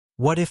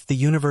What if the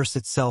universe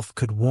itself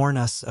could warn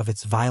us of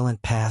its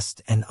violent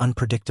past and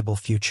unpredictable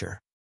future?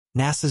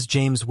 NASA's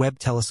James Webb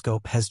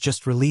Telescope has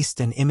just released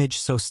an image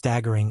so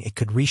staggering it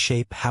could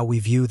reshape how we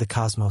view the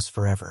cosmos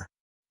forever.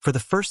 For the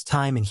first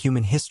time in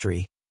human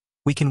history,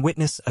 we can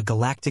witness a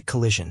galactic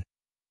collision,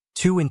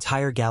 two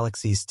entire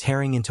galaxies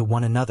tearing into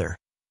one another,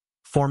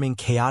 forming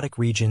chaotic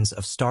regions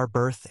of star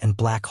birth and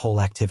black hole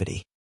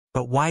activity.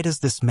 But why does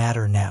this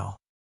matter now?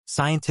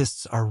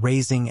 Scientists are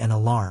raising an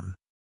alarm.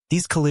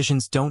 These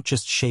collisions don't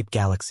just shape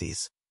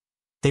galaxies.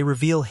 They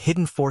reveal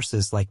hidden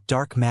forces like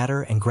dark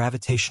matter and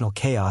gravitational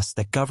chaos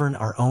that govern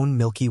our own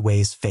Milky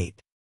Way's fate.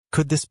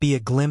 Could this be a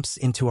glimpse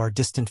into our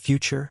distant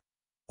future?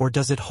 Or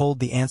does it hold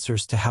the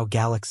answers to how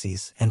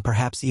galaxies, and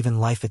perhaps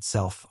even life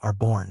itself, are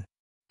born?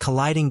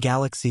 Colliding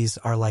galaxies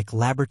are like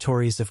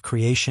laboratories of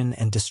creation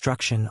and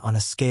destruction on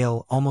a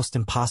scale almost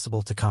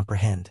impossible to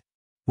comprehend.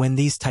 When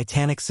these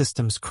titanic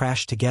systems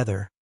crash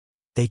together,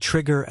 they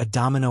trigger a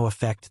domino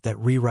effect that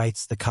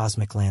rewrites the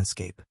cosmic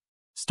landscape.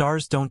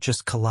 Stars don't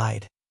just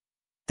collide.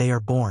 They are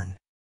born.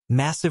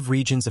 Massive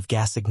regions of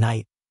gas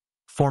ignite,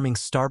 forming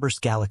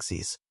starburst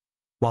galaxies,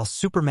 while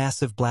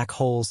supermassive black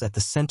holes at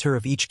the center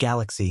of each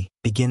galaxy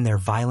begin their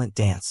violent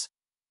dance,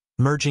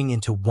 merging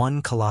into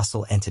one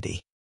colossal entity.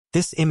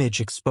 This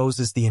image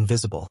exposes the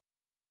invisible,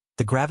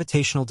 the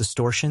gravitational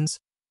distortions,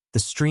 the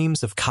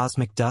streams of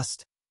cosmic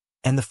dust,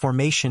 and the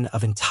formation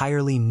of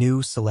entirely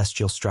new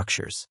celestial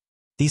structures.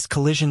 These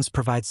collisions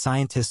provide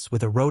scientists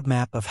with a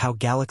roadmap of how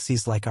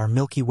galaxies like our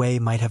Milky Way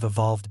might have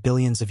evolved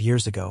billions of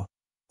years ago,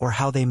 or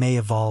how they may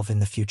evolve in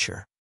the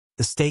future.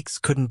 The stakes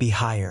couldn't be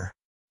higher.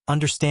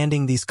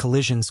 Understanding these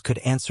collisions could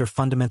answer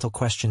fundamental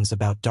questions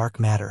about dark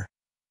matter,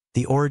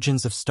 the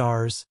origins of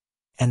stars,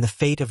 and the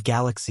fate of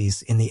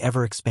galaxies in the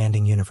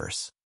ever-expanding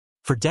universe.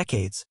 For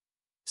decades,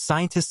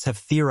 scientists have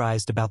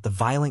theorized about the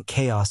violent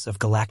chaos of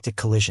galactic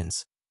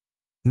collisions,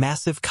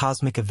 massive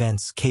cosmic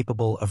events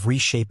capable of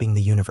reshaping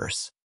the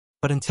universe.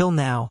 But until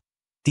now,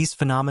 these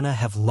phenomena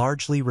have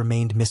largely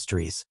remained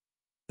mysteries,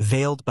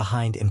 veiled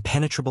behind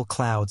impenetrable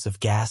clouds of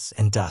gas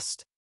and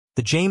dust.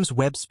 The James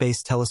Webb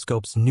Space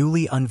Telescope's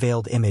newly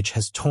unveiled image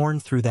has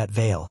torn through that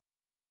veil,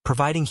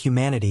 providing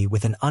humanity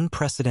with an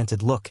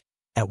unprecedented look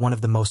at one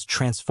of the most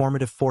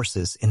transformative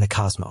forces in the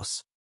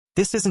cosmos.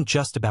 This isn't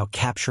just about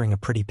capturing a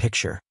pretty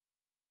picture.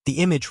 The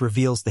image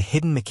reveals the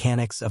hidden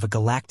mechanics of a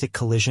galactic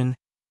collision,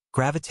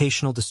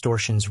 gravitational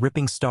distortions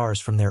ripping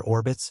stars from their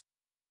orbits,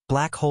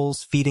 black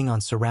holes feeding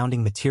on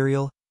surrounding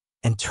material,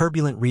 and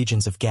turbulent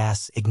regions of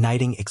gas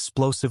igniting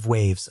explosive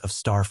waves of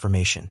star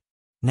formation.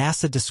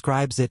 NASA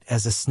describes it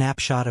as a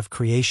snapshot of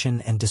creation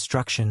and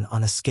destruction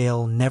on a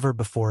scale never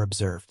before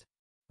observed.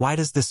 Why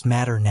does this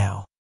matter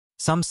now?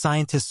 Some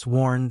scientists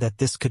warn that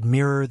this could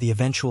mirror the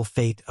eventual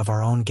fate of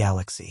our own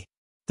galaxy.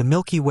 The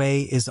Milky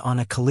Way is on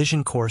a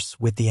collision course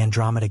with the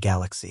Andromeda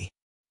Galaxy.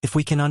 If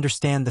we can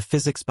understand the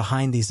physics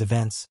behind these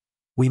events,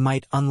 we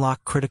might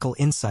unlock critical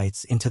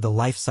insights into the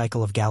life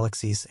cycle of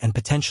galaxies and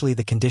potentially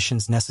the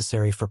conditions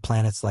necessary for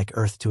planets like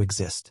Earth to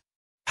exist.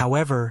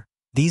 However,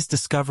 these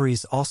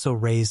discoveries also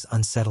raise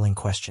unsettling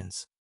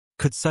questions.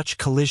 Could such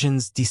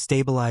collisions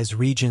destabilize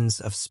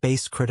regions of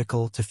space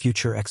critical to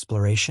future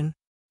exploration?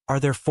 Are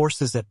there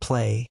forces at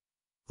play,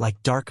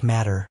 like dark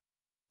matter,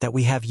 that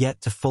we have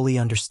yet to fully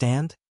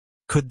understand?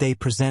 Could they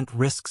present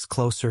risks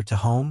closer to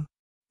home?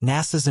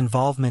 NASA's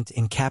involvement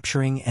in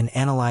capturing and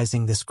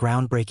analyzing this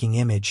groundbreaking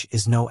image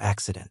is no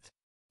accident.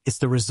 It's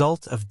the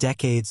result of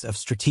decades of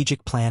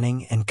strategic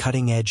planning and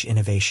cutting-edge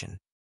innovation.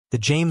 The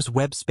James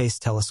Webb Space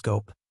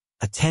Telescope,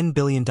 a $10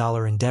 billion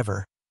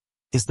endeavor,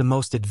 is the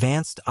most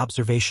advanced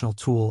observational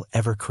tool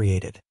ever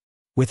created.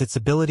 With its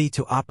ability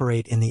to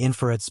operate in the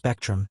infrared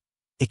spectrum,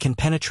 it can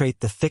penetrate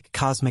the thick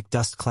cosmic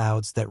dust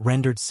clouds that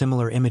rendered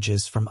similar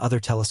images from other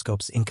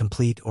telescopes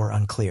incomplete or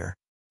unclear.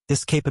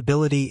 This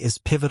capability is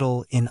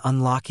pivotal in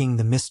unlocking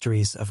the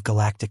mysteries of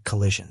galactic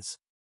collisions.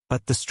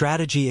 But the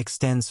strategy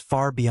extends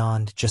far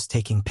beyond just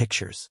taking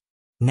pictures.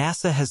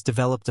 NASA has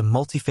developed a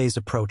multi-phase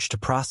approach to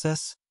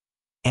process,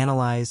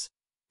 analyze,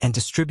 and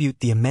distribute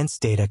the immense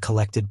data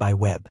collected by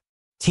Webb.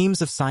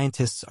 Teams of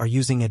scientists are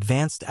using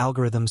advanced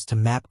algorithms to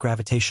map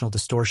gravitational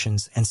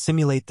distortions and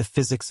simulate the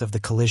physics of the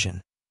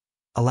collision,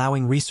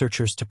 allowing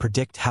researchers to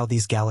predict how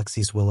these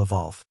galaxies will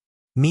evolve.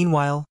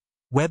 Meanwhile,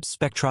 Webb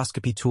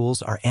spectroscopy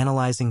tools are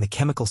analyzing the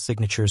chemical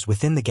signatures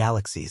within the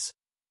galaxies,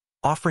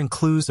 offering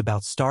clues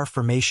about star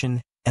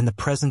formation and the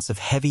presence of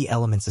heavy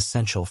elements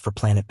essential for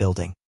planet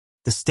building.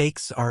 The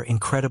stakes are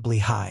incredibly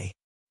high.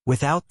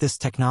 Without this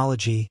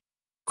technology,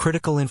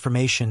 critical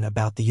information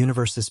about the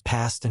universe's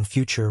past and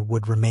future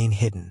would remain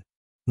hidden.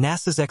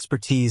 NASA's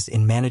expertise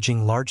in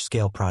managing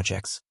large-scale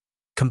projects,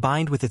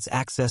 combined with its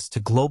access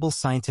to global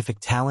scientific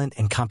talent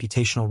and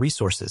computational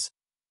resources,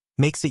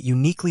 makes it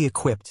uniquely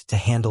equipped to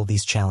handle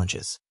these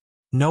challenges.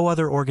 No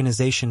other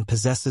organization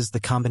possesses the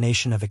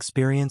combination of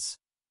experience,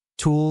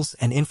 tools,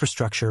 and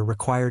infrastructure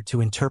required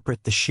to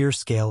interpret the sheer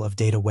scale of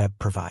data Webb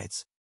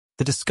provides.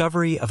 The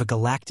discovery of a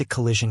galactic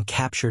collision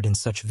captured in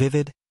such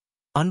vivid,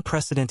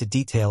 unprecedented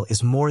detail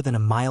is more than a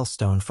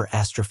milestone for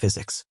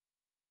astrophysics.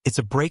 It's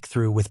a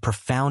breakthrough with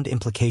profound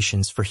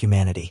implications for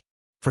humanity.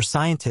 For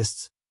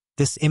scientists,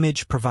 this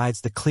image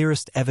provides the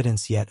clearest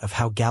evidence yet of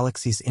how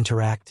galaxies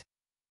interact,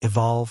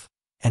 evolve,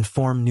 and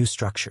form new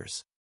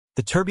structures.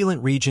 The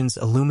turbulent regions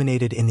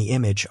illuminated in the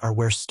image are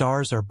where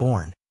stars are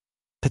born,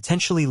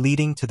 potentially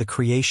leading to the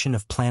creation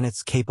of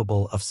planets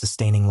capable of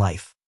sustaining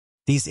life.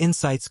 These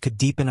insights could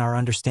deepen our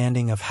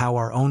understanding of how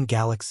our own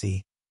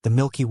galaxy, the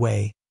Milky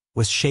Way,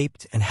 was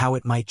shaped and how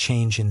it might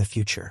change in the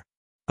future.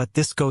 But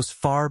this goes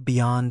far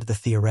beyond the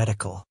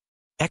theoretical.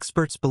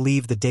 Experts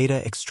believe the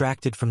data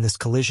extracted from this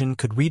collision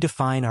could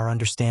redefine our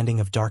understanding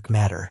of dark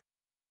matter,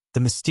 the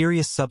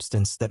mysterious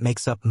substance that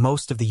makes up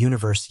most of the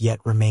universe yet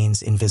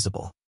remains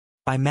invisible.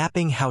 By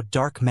mapping how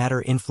dark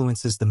matter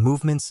influences the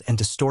movements and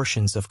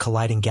distortions of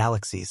colliding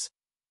galaxies,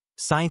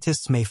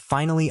 scientists may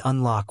finally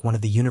unlock one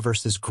of the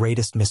universe's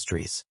greatest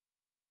mysteries,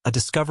 a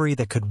discovery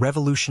that could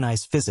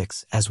revolutionize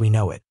physics as we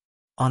know it.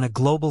 On a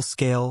global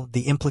scale,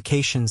 the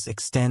implications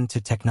extend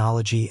to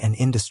technology and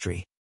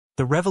industry.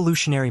 The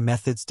revolutionary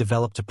methods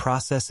developed to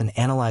process and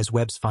analyze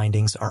Webb's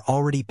findings are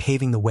already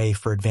paving the way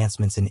for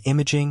advancements in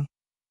imaging,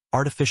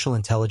 artificial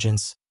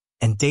intelligence,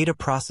 and data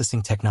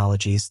processing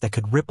technologies that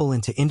could ripple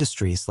into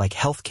industries like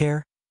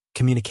healthcare,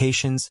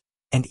 communications,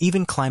 and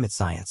even climate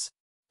science.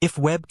 If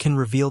Webb can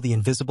reveal the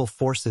invisible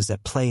forces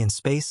at play in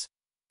space,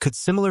 could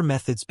similar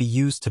methods be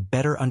used to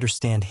better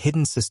understand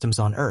hidden systems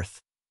on Earth,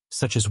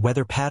 such as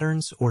weather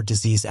patterns or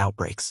disease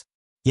outbreaks?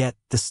 Yet,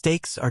 the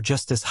stakes are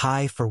just as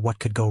high for what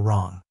could go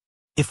wrong.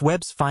 If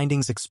Webb's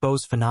findings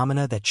expose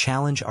phenomena that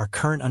challenge our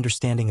current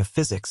understanding of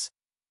physics,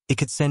 it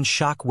could send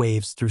shock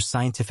waves through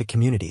scientific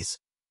communities,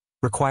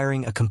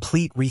 requiring a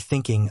complete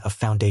rethinking of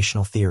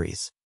foundational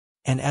theories.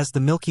 And as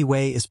the Milky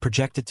Way is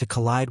projected to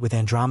collide with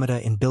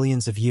Andromeda in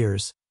billions of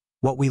years,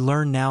 what we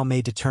learn now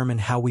may determine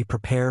how we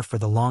prepare for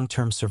the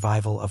long-term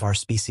survival of our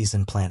species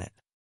and planet.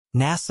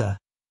 NASA,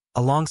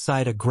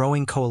 alongside a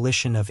growing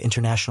coalition of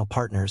international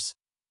partners,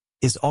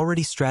 is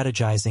already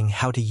strategizing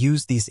how to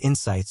use these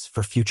insights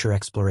for future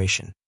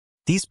exploration.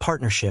 These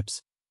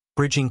partnerships,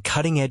 bridging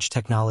cutting-edge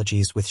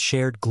technologies with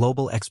shared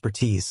global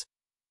expertise,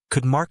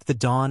 could mark the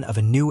dawn of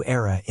a new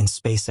era in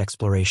space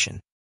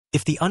exploration.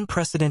 If the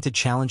unprecedented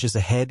challenges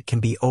ahead can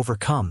be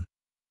overcome,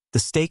 the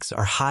stakes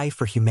are high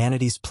for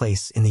humanity's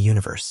place in the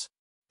universe.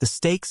 The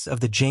stakes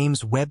of the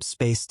James Webb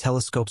Space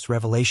Telescope's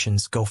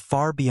revelations go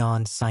far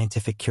beyond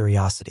scientific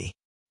curiosity.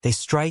 They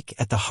strike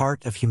at the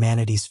heart of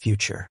humanity's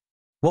future.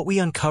 What we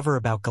uncover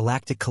about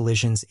galactic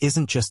collisions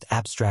isn't just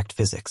abstract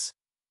physics.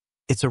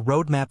 It's a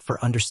roadmap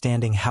for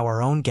understanding how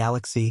our own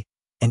galaxy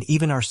and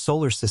even our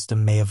solar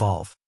system may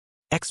evolve.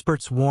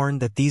 Experts warn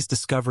that these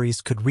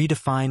discoveries could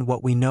redefine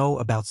what we know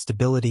about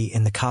stability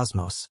in the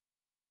cosmos,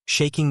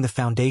 shaking the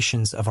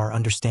foundations of our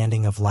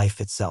understanding of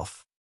life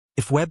itself.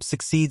 If Webb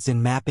succeeds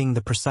in mapping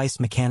the precise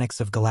mechanics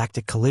of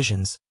galactic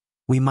collisions,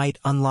 we might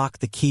unlock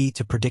the key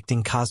to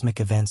predicting cosmic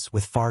events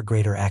with far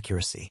greater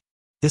accuracy.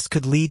 This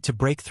could lead to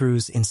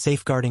breakthroughs in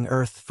safeguarding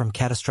Earth from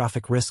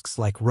catastrophic risks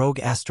like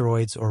rogue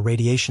asteroids or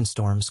radiation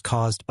storms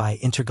caused by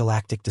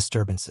intergalactic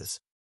disturbances.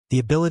 The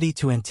ability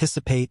to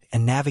anticipate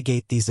and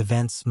navigate these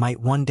events might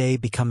one day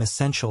become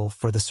essential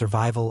for the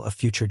survival of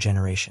future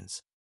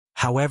generations.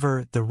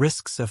 However, the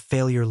risks of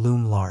failure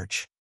loom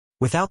large.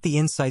 Without the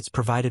insights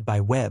provided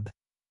by Webb,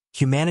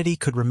 humanity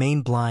could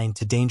remain blind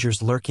to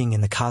dangers lurking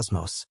in the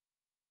cosmos,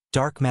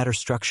 dark matter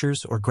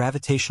structures or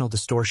gravitational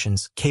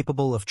distortions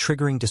capable of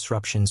triggering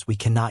disruptions we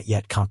cannot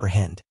yet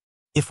comprehend.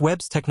 If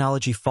Webb's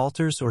technology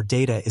falters or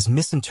data is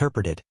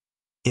misinterpreted,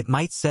 it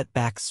might set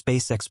back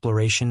space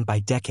exploration by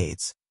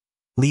decades,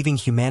 leaving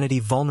humanity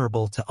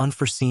vulnerable to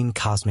unforeseen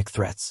cosmic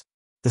threats.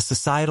 The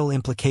societal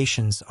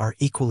implications are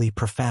equally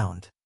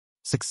profound.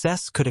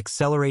 Success could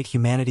accelerate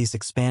humanity's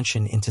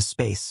expansion into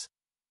space,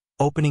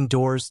 opening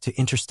doors to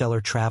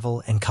interstellar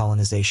travel and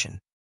colonization.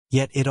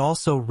 Yet it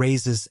also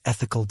raises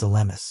ethical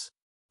dilemmas.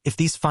 If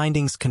these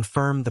findings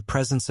confirm the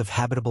presence of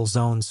habitable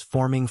zones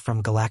forming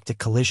from galactic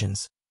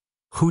collisions,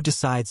 who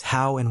decides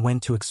how and when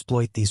to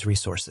exploit these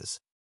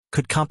resources?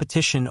 Could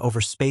competition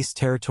over space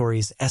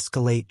territories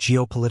escalate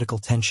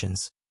geopolitical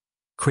tensions,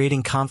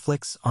 creating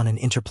conflicts on an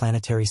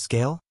interplanetary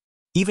scale?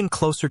 Even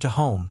closer to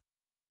home,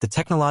 the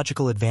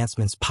technological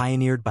advancements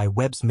pioneered by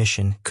Webb's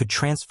mission could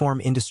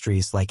transform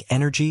industries like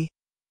energy,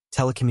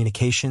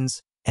 telecommunications,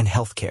 and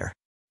healthcare.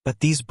 But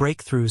these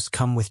breakthroughs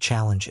come with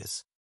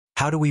challenges.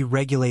 How do we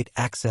regulate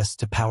access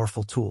to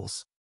powerful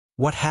tools?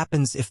 What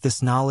happens if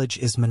this knowledge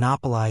is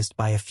monopolized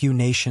by a few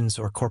nations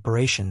or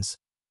corporations,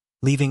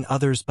 leaving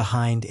others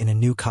behind in a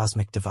new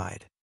cosmic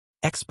divide?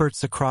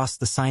 Experts across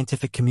the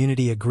scientific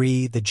community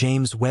agree the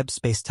James Webb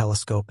Space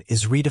Telescope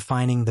is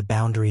redefining the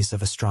boundaries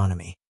of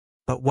astronomy.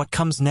 But what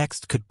comes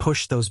next could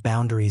push those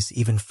boundaries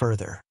even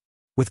further.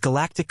 With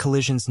galactic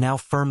collisions now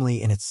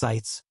firmly in its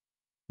sights,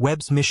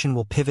 Webb's mission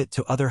will pivot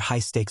to other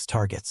high-stakes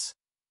targets,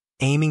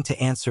 aiming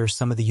to answer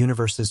some of the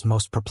universe's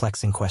most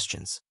perplexing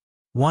questions.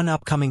 One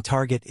upcoming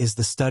target is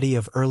the study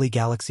of early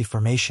galaxy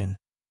formation,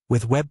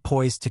 with Webb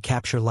poised to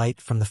capture light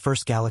from the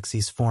first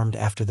galaxies formed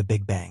after the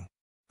Big Bang.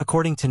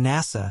 According to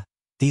NASA,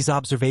 These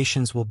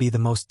observations will be the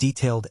most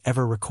detailed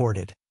ever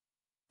recorded,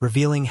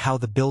 revealing how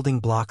the building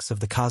blocks of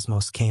the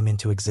cosmos came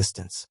into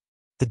existence.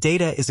 The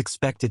data is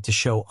expected to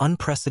show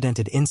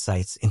unprecedented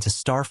insights into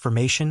star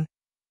formation,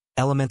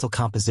 elemental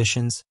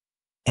compositions,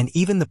 and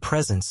even the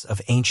presence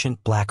of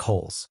ancient black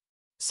holes.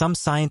 Some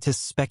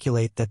scientists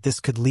speculate that this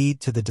could lead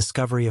to the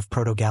discovery of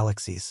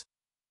protogalaxies,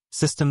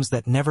 systems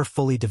that never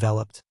fully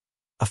developed,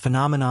 a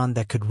phenomenon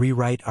that could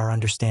rewrite our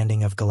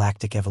understanding of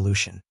galactic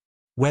evolution.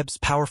 Webb's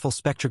powerful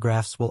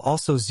spectrographs will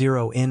also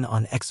zero in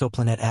on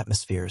exoplanet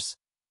atmospheres,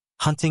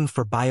 hunting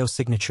for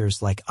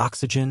biosignatures like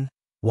oxygen,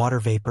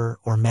 water vapor,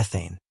 or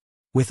methane.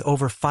 With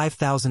over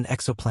 5,000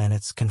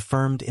 exoplanets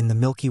confirmed in the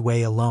Milky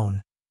Way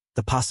alone,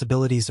 the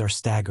possibilities are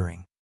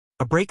staggering.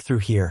 A breakthrough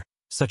here,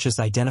 such as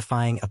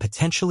identifying a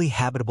potentially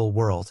habitable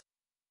world,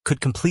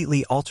 could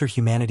completely alter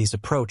humanity's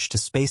approach to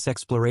space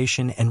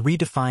exploration and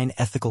redefine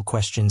ethical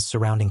questions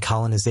surrounding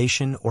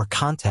colonization or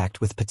contact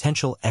with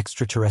potential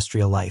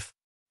extraterrestrial life.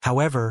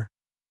 However,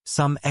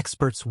 some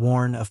experts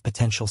warn of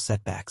potential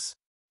setbacks.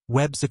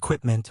 Webb's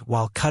equipment,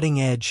 while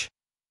cutting-edge,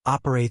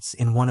 operates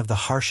in one of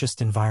the harshest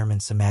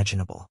environments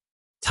imaginable.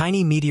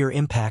 Tiny meteor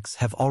impacts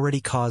have already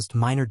caused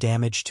minor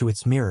damage to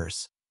its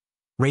mirrors,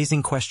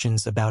 raising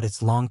questions about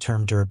its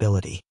long-term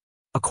durability.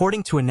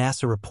 According to a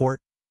NASA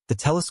report, the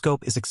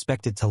telescope is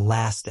expected to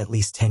last at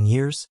least 10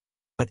 years,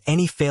 but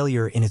any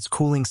failure in its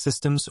cooling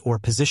systems or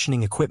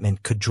positioning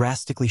equipment could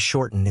drastically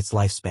shorten its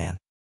lifespan.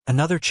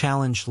 Another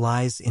challenge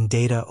lies in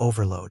data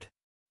overload.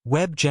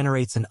 Webb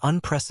generates an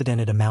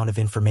unprecedented amount of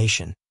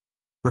information,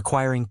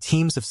 requiring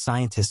teams of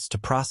scientists to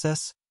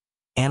process,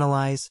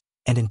 analyze,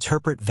 and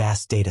interpret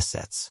vast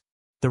datasets.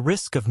 The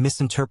risk of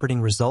misinterpreting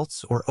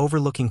results or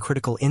overlooking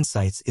critical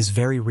insights is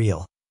very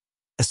real,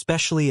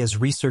 especially as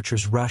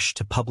researchers rush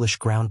to publish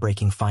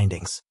groundbreaking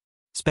findings.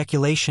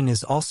 Speculation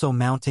is also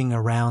mounting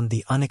around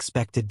the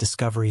unexpected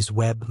discoveries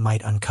Webb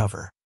might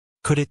uncover.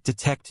 Could it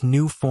detect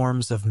new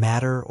forms of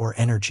matter or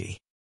energy?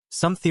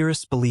 Some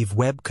theorists believe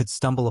Webb could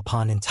stumble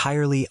upon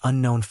entirely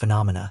unknown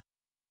phenomena,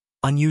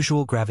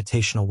 unusual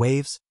gravitational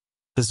waves,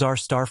 bizarre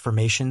star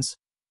formations,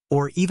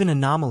 or even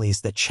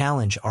anomalies that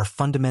challenge our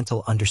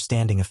fundamental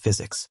understanding of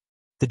physics.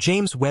 The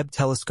James Webb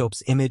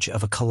Telescope's image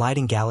of a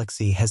colliding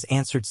galaxy has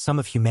answered some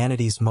of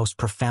humanity's most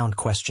profound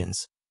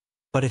questions,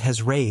 but it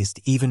has raised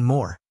even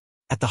more.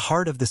 At the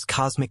heart of this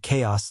cosmic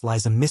chaos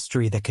lies a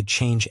mystery that could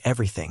change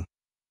everything.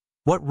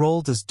 What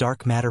role does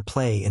dark matter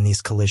play in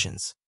these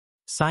collisions?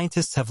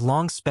 Scientists have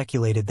long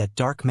speculated that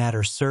dark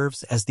matter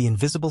serves as the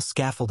invisible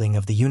scaffolding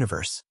of the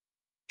universe,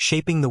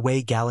 shaping the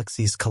way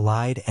galaxies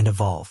collide and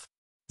evolve.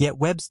 Yet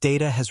Webb's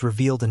data has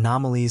revealed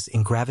anomalies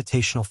in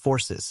gravitational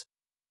forces,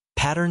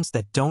 patterns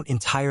that don't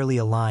entirely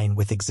align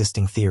with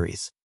existing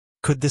theories.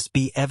 Could this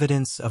be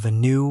evidence of a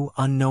new,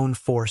 unknown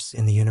force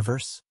in the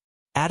universe?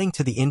 Adding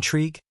to the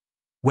intrigue,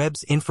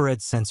 Webb's infrared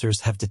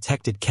sensors have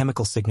detected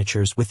chemical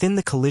signatures within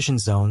the collision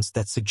zones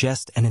that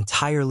suggest an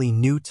entirely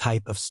new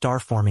type of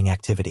star-forming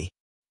activity.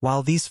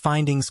 While these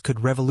findings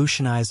could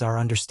revolutionize our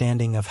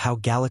understanding of how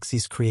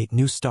galaxies create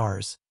new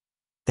stars,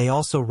 they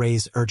also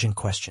raise urgent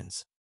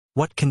questions.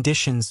 What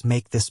conditions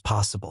make this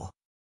possible?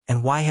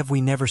 And why have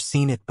we never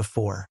seen it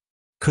before?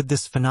 Could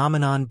this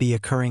phenomenon be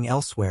occurring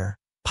elsewhere,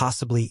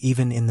 possibly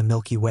even in the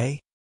Milky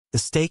Way? The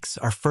stakes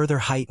are further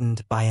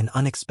heightened by an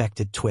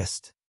unexpected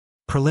twist.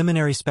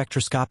 Preliminary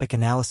spectroscopic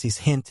analyses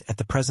hint at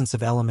the presence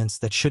of elements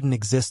that shouldn't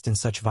exist in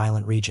such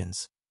violent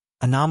regions.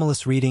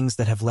 Anomalous readings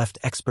that have left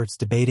experts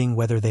debating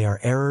whether they are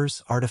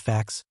errors,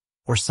 artifacts,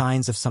 or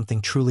signs of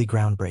something truly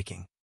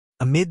groundbreaking.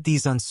 Amid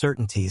these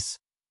uncertainties,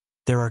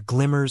 there are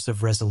glimmers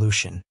of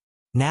resolution.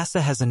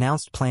 NASA has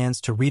announced plans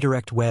to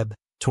redirect Webb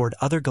toward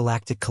other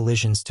galactic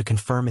collisions to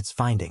confirm its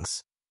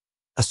findings,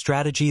 a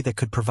strategy that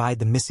could provide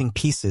the missing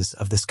pieces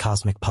of this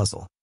cosmic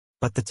puzzle.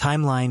 But the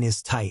timeline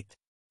is tight.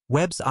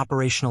 Webb's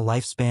operational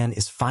lifespan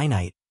is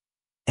finite,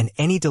 and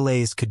any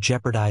delays could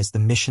jeopardize the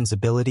mission's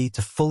ability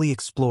to fully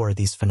explore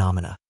these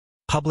phenomena.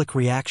 Public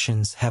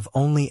reactions have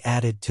only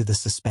added to the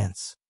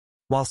suspense.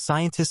 While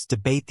scientists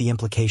debate the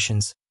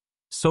implications,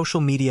 social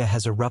media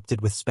has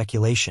erupted with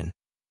speculation,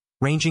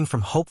 ranging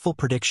from hopeful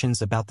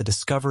predictions about the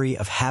discovery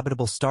of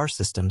habitable star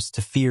systems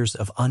to fears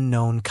of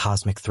unknown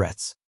cosmic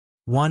threats.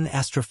 One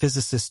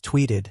astrophysicist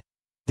tweeted,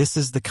 "This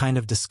is the kind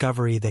of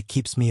discovery that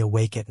keeps me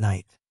awake at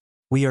night.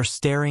 We are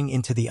staring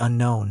into the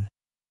unknown,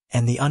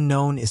 and the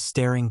unknown is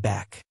staring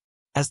back."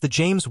 As the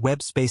James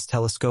Webb Space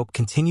Telescope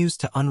continues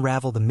to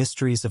unravel the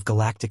mysteries of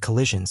galactic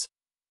collisions,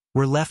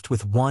 we're left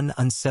with one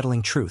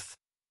unsettling truth.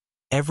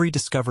 Every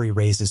discovery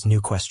raises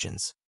new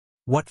questions.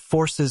 What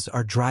forces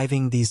are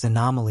driving these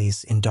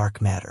anomalies in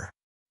dark matter?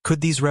 Could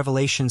these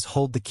revelations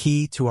hold the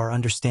key to our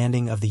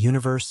understanding of the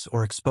universe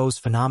or expose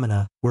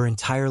phenomena we're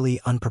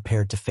entirely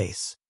unprepared to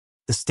face?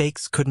 The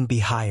stakes couldn't be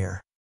higher.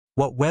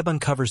 What Webb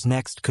uncovers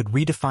next could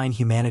redefine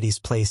humanity's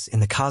place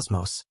in the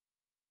cosmos,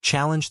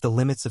 challenge the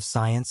limits of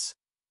science,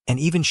 and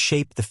even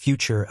shape the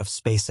future of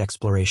space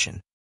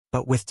exploration.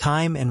 But with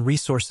time and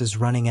resources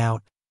running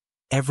out,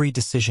 every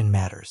decision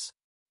matters.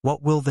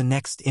 What will the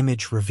next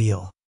image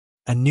reveal?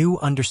 A new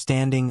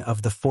understanding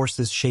of the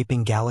forces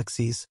shaping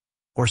galaxies,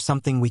 or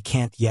something we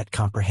can't yet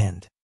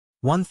comprehend?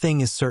 One thing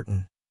is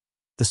certain.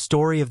 The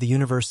story of the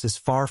universe is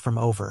far from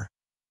over,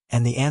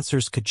 and the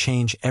answers could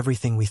change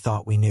everything we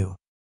thought we knew.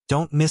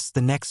 Don't miss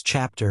the next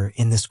chapter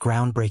in this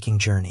groundbreaking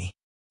journey.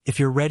 If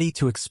you're ready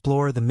to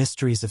explore the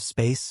mysteries of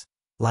space,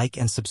 like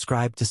and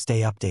subscribe to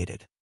stay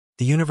updated.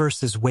 The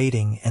universe is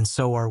waiting, and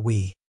so are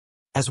we.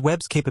 As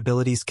Webb's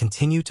capabilities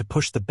continue to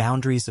push the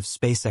boundaries of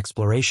space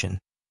exploration,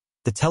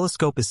 the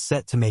telescope is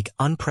set to make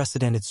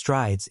unprecedented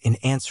strides in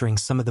answering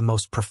some of the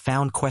most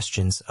profound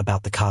questions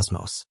about the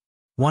cosmos.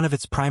 One of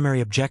its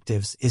primary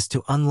objectives is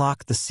to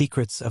unlock the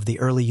secrets of the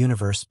early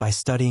universe by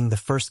studying the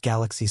first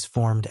galaxies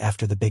formed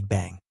after the Big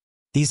Bang.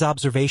 These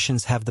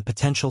observations have the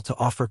potential to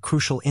offer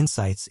crucial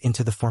insights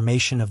into the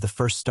formation of the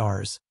first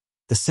stars,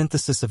 the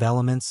synthesis of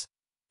elements,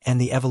 and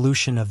the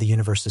evolution of the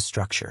universe's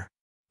structure.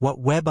 What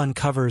Webb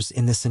uncovers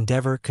in this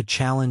endeavor could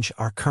challenge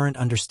our current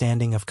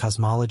understanding of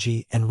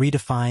cosmology and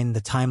redefine the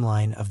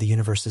timeline of the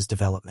universe's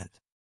development.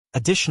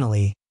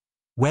 Additionally,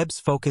 Webb's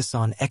focus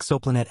on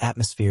exoplanet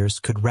atmospheres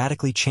could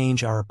radically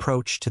change our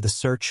approach to the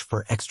search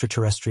for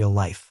extraterrestrial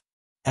life.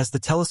 As the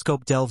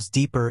telescope delves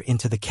deeper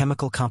into the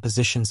chemical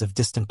compositions of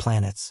distant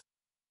planets,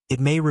 it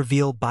may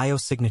reveal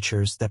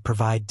biosignatures that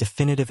provide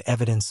definitive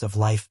evidence of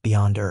life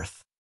beyond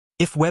Earth.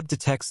 If Webb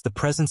detects the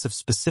presence of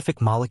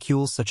specific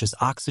molecules such as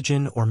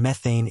oxygen or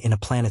methane in a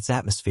planet's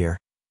atmosphere,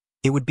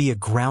 it would be a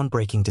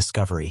groundbreaking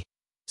discovery,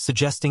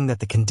 suggesting that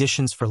the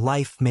conditions for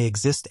life may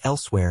exist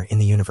elsewhere in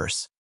the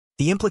universe.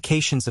 The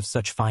implications of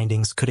such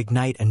findings could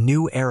ignite a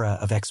new era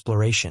of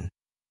exploration,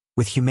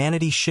 with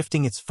humanity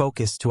shifting its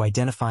focus to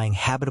identifying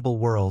habitable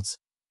worlds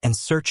and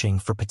searching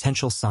for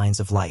potential signs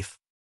of life.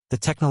 The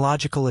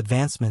technological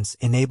advancements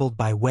enabled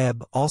by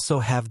Webb also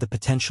have the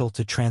potential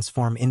to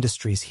transform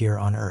industries here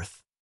on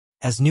Earth.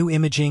 As new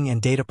imaging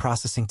and data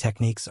processing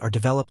techniques are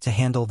developed to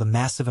handle the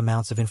massive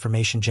amounts of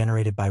information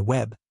generated by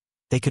Webb,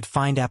 they could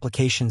find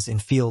applications in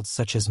fields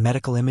such as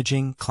medical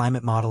imaging,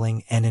 climate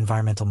modeling, and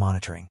environmental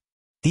monitoring.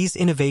 These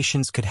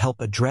innovations could help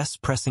address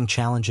pressing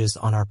challenges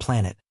on our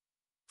planet,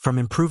 from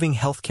improving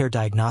healthcare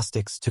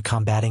diagnostics to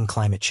combating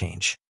climate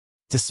change.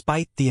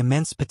 Despite the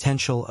immense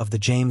potential of the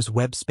James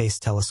Webb Space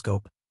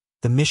Telescope,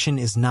 the mission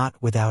is not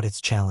without its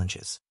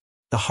challenges.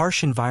 The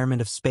harsh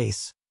environment of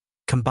space,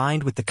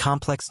 combined with the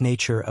complex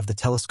nature of the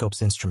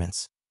telescope's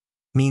instruments,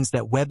 means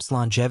that Webb's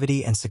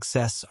longevity and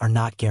success are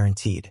not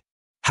guaranteed.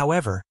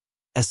 However,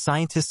 as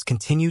scientists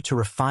continue to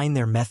refine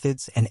their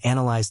methods and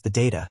analyze the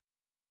data,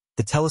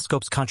 the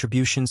telescope's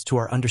contributions to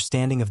our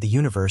understanding of the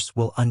universe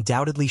will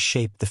undoubtedly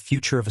shape the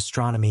future of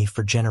astronomy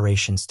for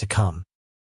generations to come.